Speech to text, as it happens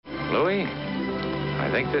we? I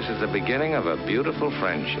think this is the beginning of a beautiful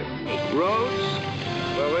friendship. Roads?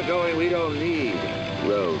 Where we're going, we don't need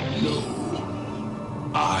roads.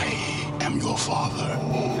 No. I am your father.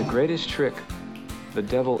 The greatest trick the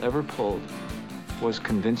devil ever pulled was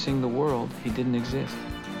convincing the world he didn't exist.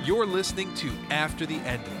 You're listening to After the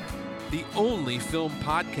Ending, the only film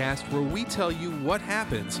podcast where we tell you what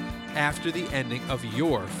happens after the ending of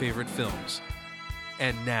your favorite films.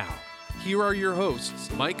 And now, here are your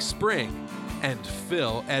hosts, Mike Spring and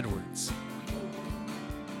Phil Edwards.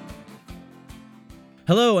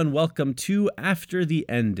 Hello and welcome to After the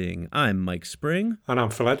Ending. I'm Mike Spring. And I'm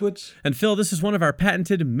Phil Edwards. And Phil, this is one of our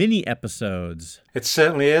patented mini-episodes. It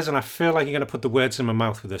certainly is, and I feel like you're going to put the words in my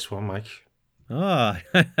mouth with this one, Mike. Oh,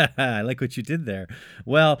 I like what you did there.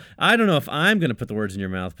 Well, I don't know if I'm going to put the words in your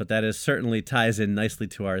mouth, but that certainly ties in nicely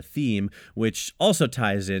to our theme, which also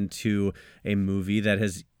ties into a movie that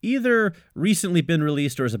has either recently been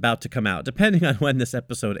released or is about to come out, depending on when this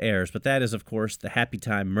episode airs. But that is, of course, the Happy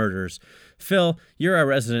Time Murders. Phil, you're our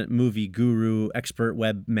resident movie guru, expert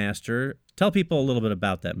webmaster. Tell people a little bit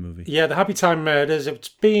about that movie. Yeah, the Happy Time Murders, it's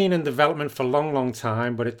been in development for a long, long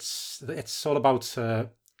time, but it's all about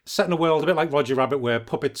setting a world a bit like Roger Rabbit, where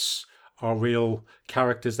puppets are real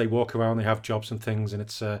characters. They walk around, they have jobs and things, and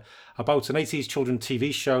it's about an 80s children's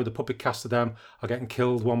TV show. The puppet cast of them are getting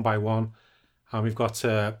killed one by one. And we've got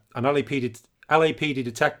an LAPD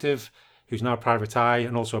detective who's now a private eye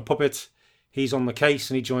and also a puppet. He's on the case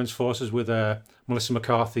and he joins forces with Melissa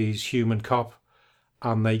McCarthy's human cop.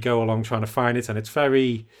 And they go along trying to find it. And it's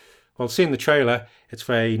very, well, seeing the trailer, it's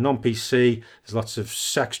very non-PC. There's lots of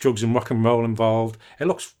sex, drugs and rock and roll involved. It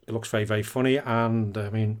looks very, very funny. And I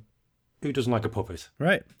mean, who doesn't like a puppet?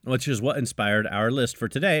 Right, which is what inspired our list for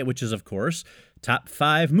today, which is, of course, top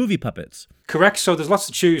 5 movie puppets. Correct. So there's lots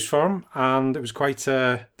to choose from, and it was quite,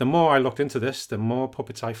 the more I looked into this, the more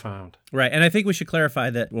puppets I found. Right, and I think we should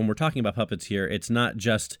clarify that when we're talking about puppets here, it's not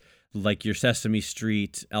just like your Sesame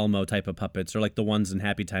Street, Elmo type of puppets, or like the ones in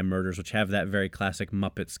Happy Time Murders, which have that very classic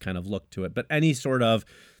Muppets kind of look to it, but any sort of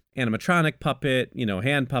animatronic puppet,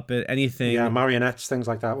 hand puppet, anything. Yeah, marionettes, things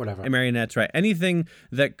like that, whatever. Marionettes, right. Anything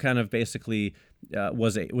that kind of basically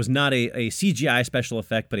was not a CGI special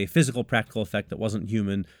effect, but a physical practical effect that wasn't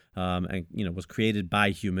human, and was created by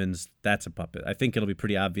humans. That's a puppet. I think it'll be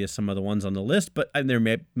pretty obvious some of the ones on the list, but there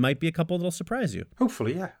might be a couple that'll surprise you.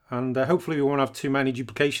 Hopefully, yeah. And hopefully we won't have too many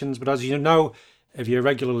duplications, but as you know, if you're a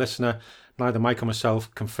regular listener, neither Mike or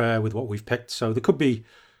myself confer with what we've picked, so there could be,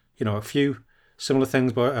 a few similar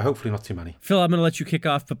things, but hopefully not too many. Phil, I'm going to let you kick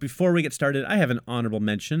off, but before we get started, I have an honorable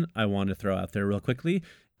mention I want to throw out there real quickly.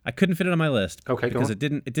 I couldn't fit it on my list. Okay, because it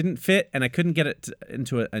didn't fit, and I couldn't get it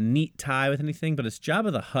into a neat tie with anything, but it's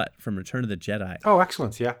Jabba the Hutt from Return of the Jedi. Oh,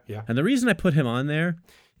 excellent, yeah. And the reason I put him on there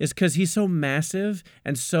is because he's so massive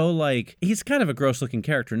and so, he's kind of a gross-looking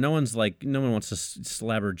character. No one wants to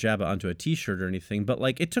slabber Jabba onto a t-shirt or anything, but,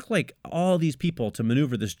 it took, all these people to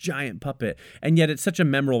maneuver this giant puppet, and yet it's such a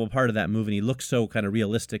memorable part of that movie, and he looks so kind of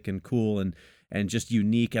realistic and cool and just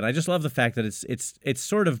unique, and I just love the fact that it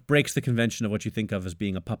sort of breaks the convention of what you think of as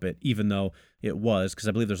being a puppet, even though it was, because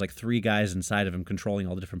I believe there's 3 guys inside of him controlling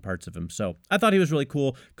all the different parts of him. So I thought he was really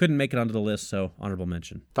cool. Couldn't make it onto the list, so honorable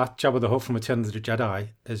mention. That Jabba the Hutt from Return of the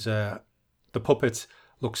Jedi is the puppet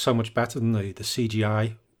looks so much better than the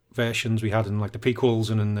CGI versions we had in the prequels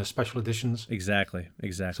and in the special editions. Exactly.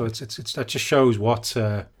 So it's that just shows what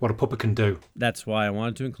a puppet can do. That's why I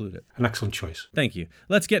wanted to include it. An excellent choice. Thank you.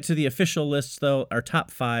 Let's get to the official lists, though. Our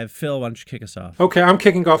top 5. Phil, why don't you kick us off? Okay, I'm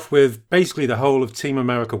kicking off with basically the whole of Team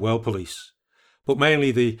America World Police, but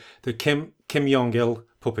mainly the Kim Jong-il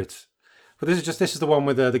puppet. But this is the one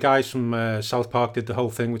with the guys from South Park did the whole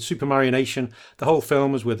thing with Super Mario Nation. The whole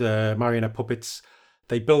film was with marionette puppets.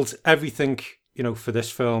 They built everything, for this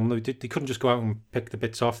film. They couldn't just go out and pick the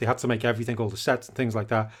bits off. They had to make everything, all the sets and things like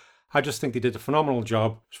that. I just think they did a phenomenal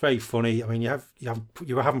job. It's very funny. I mean,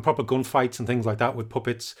 you were having proper gunfights and things like that with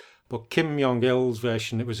puppets. But Kim Jong-il's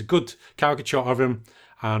version, it was a good caricature of him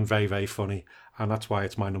and very, very funny. And that's why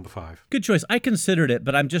it's my number 5. Good choice. I considered it,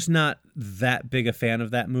 but I'm just not that big a fan of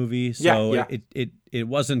that movie. So yeah. It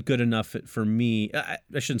wasn't good enough for me. I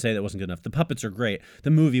shouldn't say that it wasn't good enough. The puppets are great. The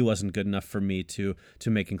movie wasn't good enough for me to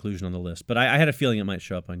make inclusion on the list. But I had a feeling it might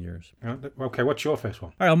show up on yours. Okay, what's your first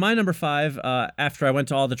one? All right, well, my number 5, after I went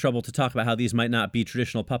to all the trouble to talk about how these might not be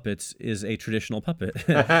traditional puppets, is a traditional puppet.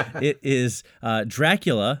 It is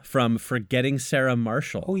Dracula from Forgetting Sarah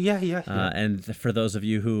Marshall. Oh, yeah. And for those of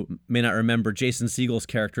you who may not remember, Jason Segel's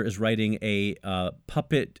character is writing a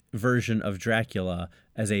puppet version of Dracula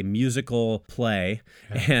as a musical play.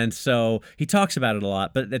 Yeah. And so he talks about it a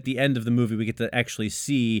lot, but at the end of the movie, we get to actually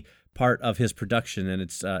see part of his production, and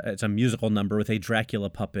it's a musical number with a Dracula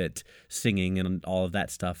puppet singing and all of that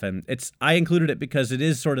stuff. And I included it because it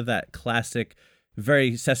is sort of that classic,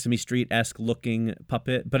 very Sesame Street-esque looking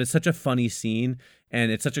puppet, but it's such a funny scene,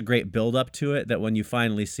 and it's such a great build-up to it that when you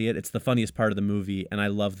finally see it, it's the funniest part of the movie. And I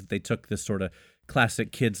love that they took this sort of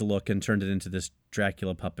classic kids look and turned it into this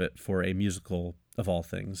Dracula puppet for a musical of all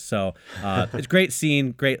things. So it's a great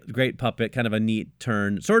scene, great puppet, kind of a neat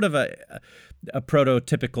turn, sort of a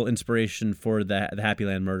prototypical inspiration for the Happy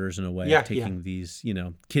Land Murders in a way, taking these,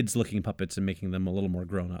 kids looking puppets and making them a little more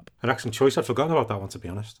grown up. An excellent choice. I'd forgotten about that one, to be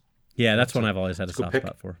honest. Yeah, that's one I've always had a soft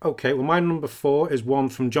spot for. Okay, well, my number 4 is one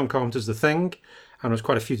from John Carpenter's The Thing, and there's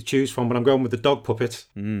quite a few to choose from, but I'm going with the dog puppet,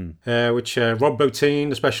 which Rob Bottin,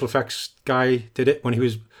 the special effects guy, did it when he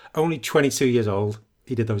was only 22 years old.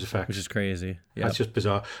 He did those effects. Which is crazy. Yeah. That's just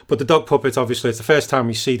bizarre. But the dog puppet, obviously, it's the first time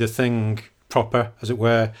we see The Thing proper, as it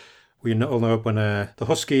were. We all know it when the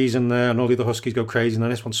Huskies in there and all the other Huskies go crazy, and then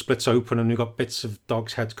this one splits open and you've got bits of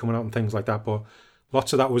dogs' heads coming out and things like that. But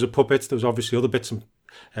lots of that was a puppet. There was obviously other bits of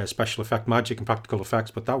special effect magic and practical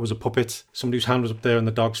effects, but that was a puppet. Somebody's hand was up there in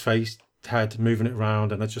the dog's face, head, moving it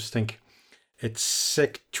around, and I just think it's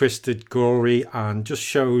sick, twisted, gory, and just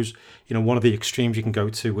shows, one of the extremes you can go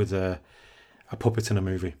to with a puppet in a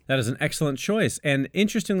movie. That is an excellent choice. And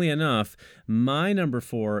interestingly enough, my number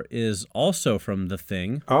 4 is also from The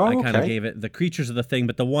Thing. Oh, I kind of gave it the creatures of The Thing,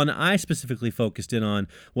 but the one I specifically focused in on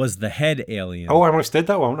was the head alien. Oh, I almost did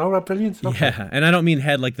that one. Oh, brilliant. Okay. Yeah, and I don't mean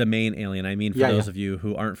head like the main alien. I mean, for those of you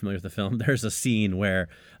who aren't familiar with the film, there's a scene where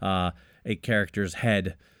a character's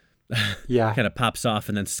head kind of pops off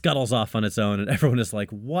and then scuttles off on its own, and everyone is like,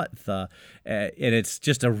 what the? And it's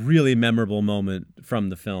just a really memorable moment from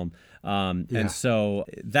the film. And so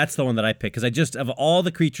that's the one that I picked, because of all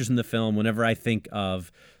the creatures in the film, whenever I think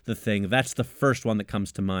of The Thing, that's the first one that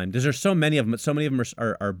comes to mind. Because there's so many of them, but so many of them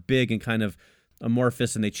are big and kind of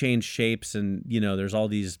amorphous, and they change shapes, and there's all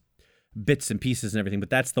these bits and pieces and everything, but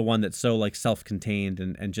that's the one that's so like self-contained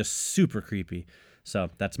and just super creepy. So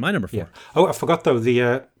that's my number 4. Yeah. Oh, I forgot though,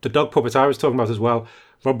 the dog puppets I was talking about as well.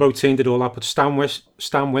 Rob Bottin did all that, but Stan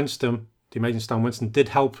Winston, the amazing Stan Winston, did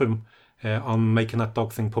help him on making that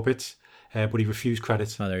dog thing puppet, but he refused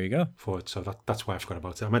credit. Oh, there you go. For it, so that's why I forgot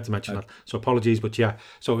about it. I meant to mention that. So apologies, but yeah.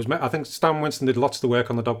 So I think Stan Winston did lots of the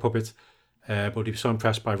work on the dog puppet, but he was so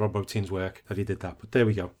impressed by Rob Bottin's work that he did that. But there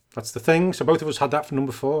we go. That's The Thing. So both of us had that for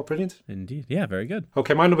number 4. Brilliant. Indeed. Yeah, very good.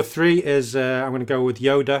 Okay, my number 3 is I'm going to go with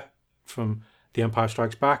Yoda from The Empire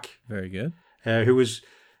Strikes Back. Very good. Who was,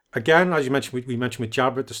 again, as you mentioned, we mentioned with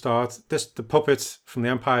Jabba at the start, the puppet from The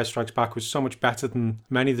Empire Strikes Back was so much better than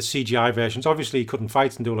many of the CGI versions. Obviously, he couldn't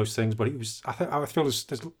fight and do all those things, but I feel there's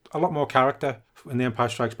a lot more character in The Empire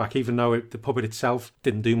Strikes Back, even though the puppet itself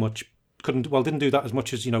didn't do much, didn't do that as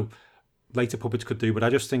much as, later puppets could do. But I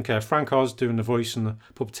just think Frank Oz doing the voice and the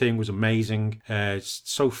puppeteering was amazing. It's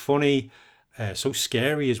so funny. So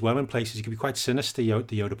scary as well in places. He could be quite sinister, the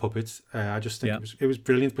Yoda puppet. I just think it was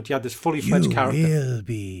brilliant. But you had this fully fledged character. You will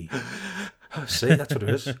be. See, that's what it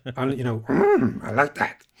is. And I like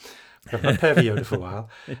that. I've had Pervy Yoda for a while,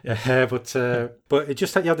 but it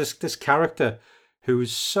just had this character who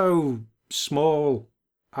was so small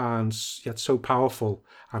and yet so powerful,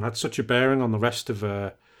 and had such a bearing on the rest of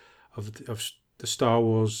the Star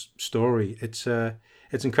Wars story.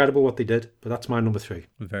 It's incredible what they did, but that's my number 3.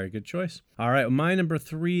 Very good choice. All right, my number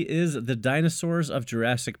 3 is The Dinosaurs of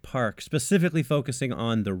Jurassic Park, specifically focusing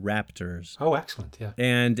on the raptors. Oh, excellent, yeah.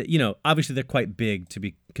 And, obviously they're quite big to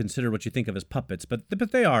be considered what you think of as puppets, but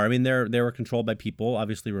they are. I mean, they were controlled by people,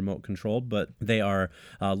 obviously remote controlled, but they are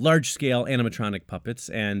large-scale animatronic puppets.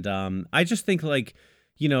 And I just think,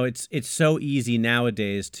 it's so easy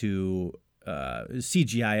nowadays to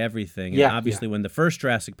CGI everything. And obviously when the first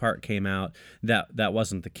Jurassic Park came out, that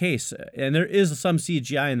wasn't the case. And there is some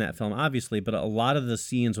CGI in that film, obviously, but a lot of the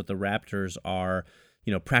scenes with the raptors are,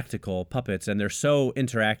 practical puppets, and they're so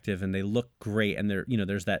interactive and they look great. And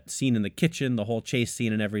there's that scene in the kitchen, the whole chase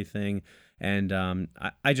scene and everything. And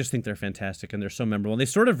I just think they're fantastic, and they're so memorable. And they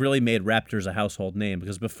sort of really made raptors a household name,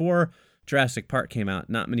 because before Jurassic Park came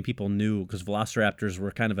out, not many people knew, because velociraptors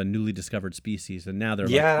were kind of a newly discovered species, and now they're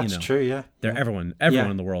that's true. Yeah, they're everyone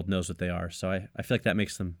in the world knows what they are. So I feel like that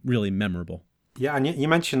makes them really memorable. Yeah, and you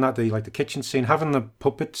mentioned that the kitchen scene, having the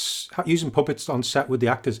puppets, using puppets on set with the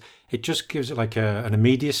actors, it just gives it like an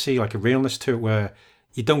immediacy, like a realness to it, where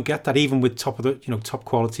you don't get that even with top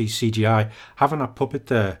quality CGI. Having that puppet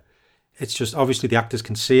there, it's just obviously the actors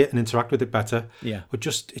can see it and interact with it better. Yeah, but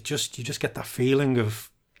you just get that feeling of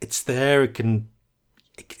it's there.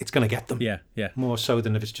 It it's going to get them. Yeah, yeah, More so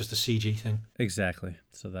than if it's just a CG thing. exactly.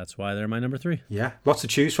 So that's why they're my number 3. Yeah, lots to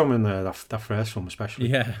choose from in that first film, especially.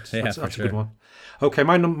 Yeah, that's for a sure. good one. Okay,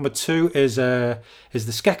 my number 2 is the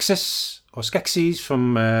Skeksis or Skeksis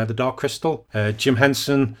from the Dark Crystal. Jim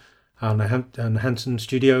Henson and Henson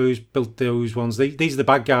Studios built those ones. These are the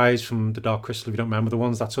bad guys from the Dark Crystal. If you don't remember, the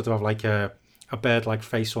ones that sort of have like a bird-like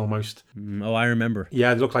face almost. Oh, I remember.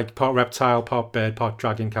 Yeah, they look like part reptile, part bird, part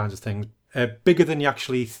dragon kinds of things. Bigger than you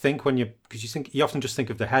actually think because you often just think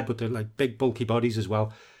of the head, but they're like big, bulky bodies as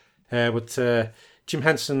well. But Jim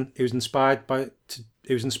Henson, he was inspired for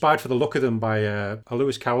the look of them by a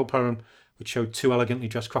Lewis Carroll poem, which showed 2 elegantly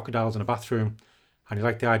dressed crocodiles in a bathroom. And he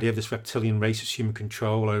liked the idea of this reptilian race as human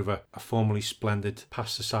control over a formerly splendid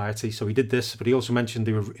past society. So he did this, but he also mentioned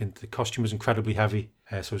the costume was incredibly heavy,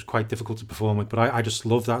 so it was quite difficult to perform with. But I just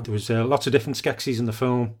love that. There was lots of different Skeksis in the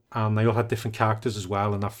film, and they all had different characters as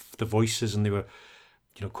well, and the voices, and they were,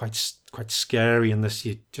 quite scary. And this,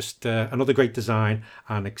 just another great design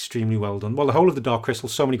and extremely well done. Well, the whole of the Dark Crystal,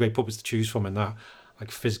 so many great puppets to choose from in that, like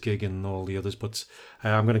Fizzgig and all the others, but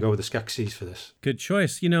I'm going to go with the Skeksis for this. Good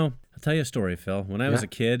choice. I'll tell you a story, Phil. When I was a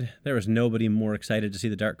kid, there was nobody more excited to see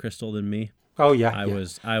the Dark Crystal than me. Oh yeah,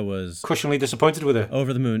 I was crushingly disappointed with it.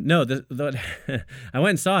 Over the moon. No, I went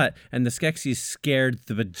and saw it, and the Skeksis scared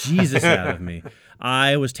the bejesus out of me.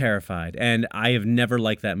 I was terrified, and I have never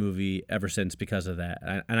liked that movie ever since because of that.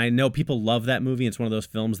 And I know people love that movie. It's one of those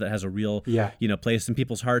films that has a real, place in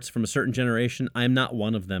people's hearts from a certain generation. I'm not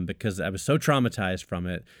one of them because I was so traumatized from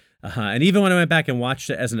it. And even when I went back and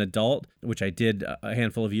watched it as an adult, which I did a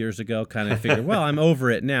handful of years ago, kind of figured, well, I'm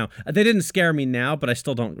over it now. They didn't scare me now, but I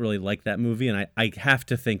still don't really like that movie. And I have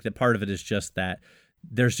to think that part of it is just that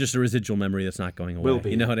there's just a residual memory that's not going away. Will be.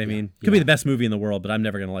 You know what I mean? Could be the best movie in the world, but I'm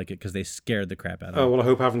never going to like it because they scared the crap out of me. Oh, well, I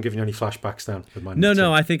hope I haven't given you any flashbacks then. With my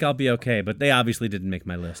No, I think I'll be okay, but they obviously didn't make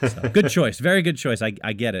my list. So. Good choice. Very good choice. I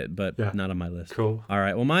get it, but not on my list. Cool. All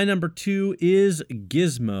right. Well, my number 2 is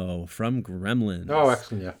Gizmo from Gremlins. Oh,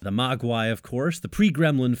 excellent, yeah. The Mogwai, of course, the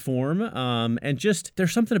pre-Gremlin form. And just,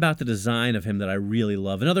 there's something about the design of him that I really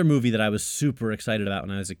love. Another movie that I was super excited about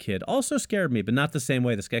when I was a kid. Also scared me, but not the same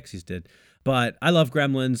way the Skeksis did. But I love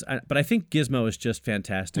Gremlins, but I think Gizmo is just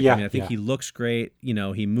fantastic. Yeah, I think he looks great.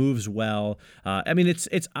 He moves well.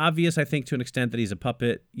 It's obvious, I think, to an extent that he's a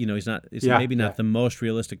puppet. He's maybe not the most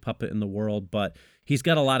realistic puppet in the world, but he's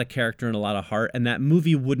got a lot of character and a lot of heart. And that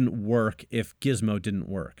movie wouldn't work if Gizmo didn't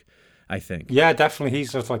work, I think. Yeah, definitely. He's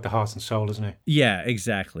sort of like the heart and soul, isn't he? Yeah,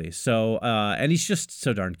 exactly. So, and he's just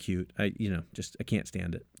so darn cute. I can't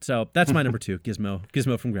stand it. So that's my number 2,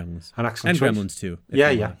 Gizmo from Gremlins. An excellent and choice. Gremlins too.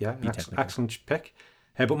 Yeah. Excellent pick.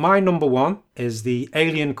 But my number 1 is the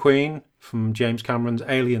Alien Queen from James Cameron's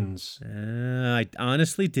Aliens. I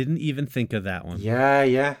honestly didn't even think of that one.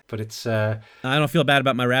 Yeah. But it's... I don't feel bad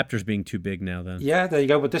about my Raptors being too big now then. Yeah, there you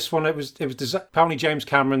go. But this one, it was apparently James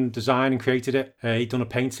Cameron designed and created it. He'd done a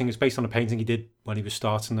painting. It's based on a painting he did when he was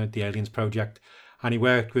starting the Aliens project. And he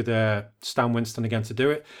worked with Stan Winston again to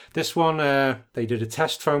do it. This one, they did a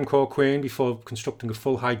test foam core queen before constructing a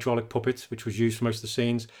full hydraulic puppet, which was used for most of the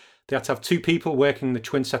scenes. They had to have 2 people working the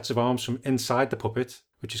twin sets of arms from inside the puppet,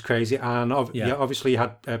 which is crazy. And obviously you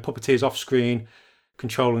had puppeteers off screen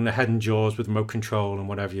controlling the head and jaws with remote control and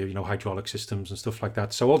whatever, hydraulic systems and stuff like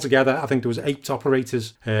that. So altogether, I think there was 8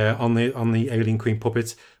 operators on the Alien Queen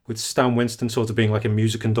puppet, with Stan Winston sort of being like a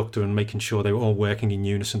music conductor and making sure they were all working in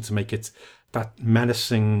unison to make it that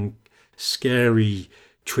menacing, scary,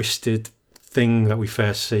 twisted thing that we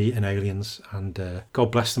first see in Aliens. And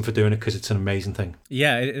God bless them for doing it, because it's an amazing thing.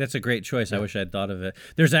 Yeah, that's a great choice. I wish I'd thought of it.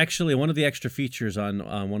 There's actually one of the extra features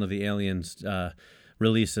on one of the Aliens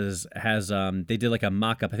releases has they did like a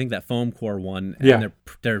mock-up, I think that foam core one, and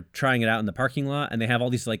they're trying it out in the parking lot, and they have all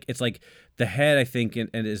these it's like the head, I think, and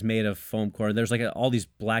is made of foam core. There's like all these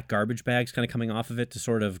black garbage bags kind of coming off of it to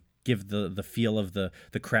sort of give the feel of the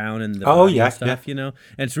crown and the body and stuff, and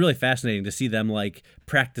it's really fascinating to see them like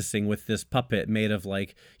practicing with this puppet made of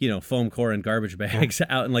like foam core and garbage bags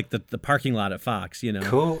out in like the parking lot at Fox.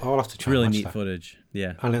 Cool. I'll have to try. Really and watch neat that. footage.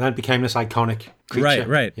 Yeah. And then it became this iconic creature.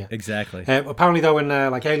 Right. Yeah. Exactly. Apparently, though, in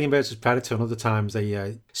like Alien vs Predator and other times,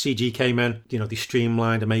 they CG came in. They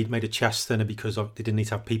streamlined and made a chest thinner because they didn't need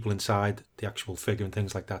to have people inside the actual figure and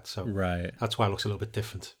things like that. So that's why it looks a little bit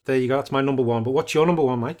different. There you go. That's my number 1. But what's your number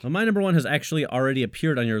 1, Mike? Well, my number 1 has actually already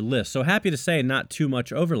appeared on your list. So happy to say, not too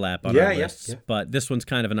much overlap on our lists. Yeah. But this one's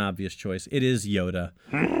kind of an obvious choice. It is Yoda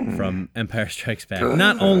from Empire Strikes Back.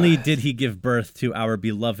 Not only did he give birth to our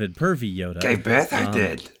beloved pervy Yoda. Gave birth, I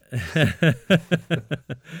did.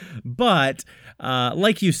 But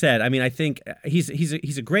like you said, I mean, I think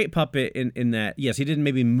he's a great puppet in that. Yes, he didn't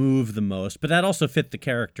maybe move the most, but that also fit the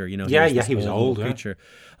character. You know, he was old creature.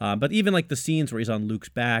 But even like the scenes where he's on Luke's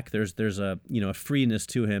back, there's a a freeness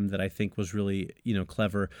to him that I think was really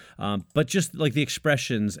clever. But just like the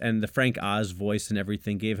expressions and the Frank Oz voice and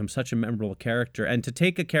everything gave him such a memorable character. And to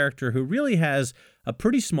take a character who really has a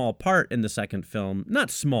pretty small part in the second film,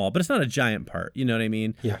 not small, but it's not a giant part. You know what I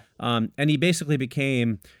mean? Yeah. And he basically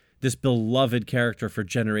became this beloved character for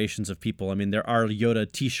generations of people. I mean, there are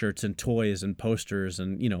Yoda t-shirts and toys and posters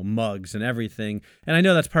and, mugs and everything. And I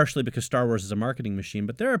know that's partially because Star Wars is a marketing machine,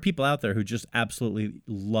 but there are people out there who just absolutely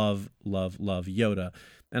love Yoda.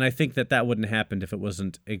 And I think that wouldn't have happened if it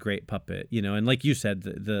wasn't a great puppet, And like you said,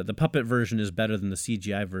 the puppet version is better than the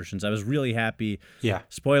CGI versions. I was really happy. Yeah.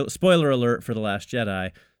 Spoiler alert for The Last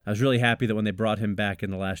Jedi. I was really happy that when they brought him back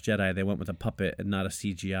in The Last Jedi, they went with a puppet and not a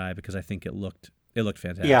CGI because I think it looked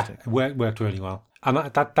fantastic. Yeah, it worked really well. And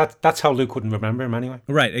that's how Luke wouldn't remember him anyway.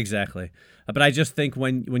 Right, exactly. But I just think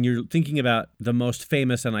when you're thinking about the most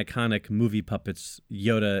famous and iconic movie puppets,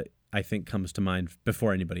 Yoda, I think, comes to mind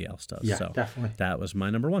before anybody else does. Yeah, so definitely. That was my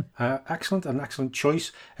number one. Excellent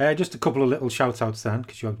choice. Just a couple of little shout-outs then,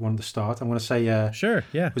 because you had one to start. I'm going to say... sure,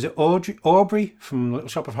 yeah. Was it Aubrey from Little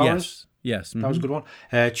Shop of Horrors? Yes. That was a good one.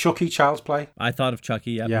 Chucky, Child's Play. I thought of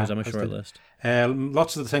Chucky, it was on my short list.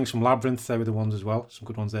 Lots of the things from Labyrinth, they were the ones as well. Some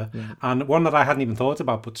good ones there. Yeah. And one that I hadn't even thought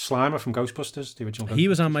about, but Slimer from Ghostbusters, the original Ghostbusters. He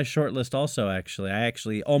was on my short list also, actually. I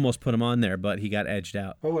actually almost put him on there, but he got edged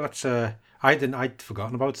out. Oh, well, that's... I'd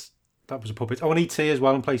forgotten about... That was a puppet. Oh, and E.T. as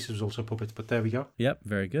well in places was also a puppet, but there we go. Yep,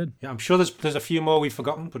 very good. Yeah, I'm sure there's a few more we've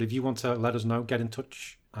forgotten, but if you want to let us know, get in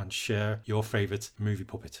touch and share your favourite movie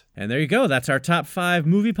puppet. And there you go. That's our top 5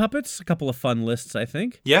 movie puppets. A couple of fun lists, I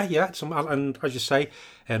think. Yeah. And as you say,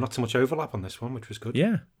 not so much overlap on this one, which was good.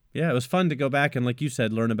 Yeah, it was fun to go back and, like you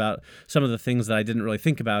said, learn about some of the things that I didn't really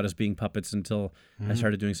think about as being puppets until I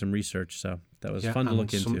started doing some research. So that was fun to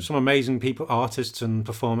look into. Some amazing people, artists and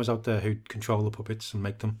performers out there who control the puppets and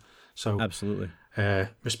make them. So absolutely.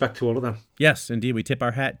 Respect to all of them. Yes, indeed. We tip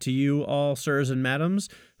our hat to you all, sirs and madams,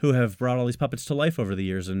 who have brought all these puppets to life over the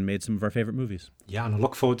years and made some of our favorite movies. Yeah, and I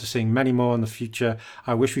look forward to seeing many more in the future.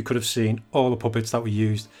 I wish we could have seen all the puppets that were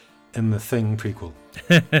used in the Thing prequel.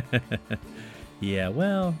 Yeah,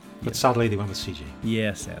 well... But sadly, they went with CG.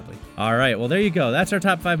 Yeah, sadly. All right, well, there you go. That's our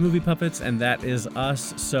top 5 movie puppets, and that is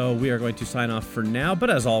us. So we are going to sign off for now. But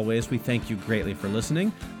as always, we thank you greatly for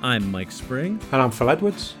listening. I'm Mike Spring. And I'm Phil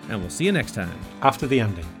Edwards. And we'll see you next time. After the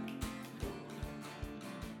ending.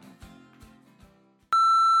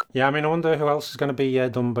 Yeah, I mean, I wonder who else is going to be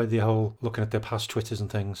done by the whole looking at their past Twitters and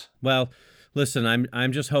things. Well... Listen,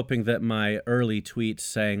 I'm just hoping that my early tweets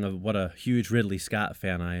saying of what a huge Ridley Scott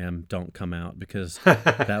fan I am don't come out, because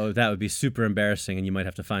that would be super embarrassing, and you might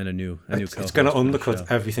have to find a new co-host. It's going to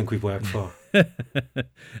undercut everything we've worked for. And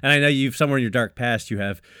I know you've somewhere in your dark past you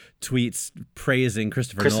have tweets praising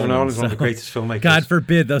Christopher Nolan. Nolan's one of the greatest filmmakers. God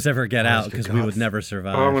forbid those ever get out, because we would never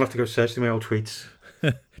survive. Oh, I'm going to have to go search through my old tweets.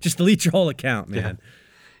 Just delete your whole account, man. Yeah.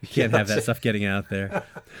 You can't have that stuff getting out there.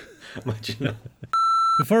 Imagine.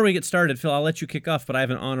 Before we get started, Phil, I'll let you kick off, but I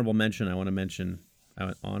have an honorable mention I want to mention.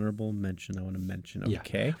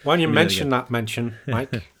 Okay. Yeah. Why don't you mention that mention,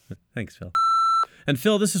 Mike? Thanks, Phil. And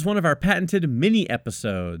Phil, this is one of our patented mini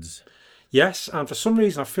episodes. Yes, and for some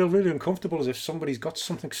reason I feel really uncomfortable, as if somebody's got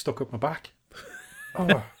something stuck up my back.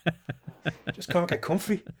 Oh, just can't get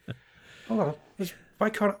comfy. Hold on.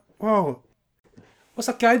 Why can't I? Whoa. What's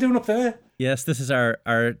that guy doing up there? Yes, this is our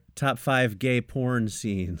top 5 gay porn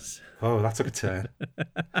scenes. Oh, that took a turn.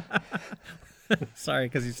 Sorry,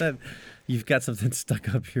 because you said you've got something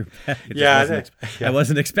stuck up your back. I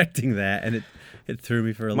wasn't expecting that, and it threw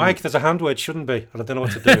me for a loop. Mike, there's a hand where it shouldn't be, and I don't know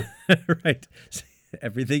what to do. Right.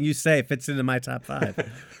 Everything you say fits into my top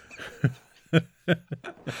 5.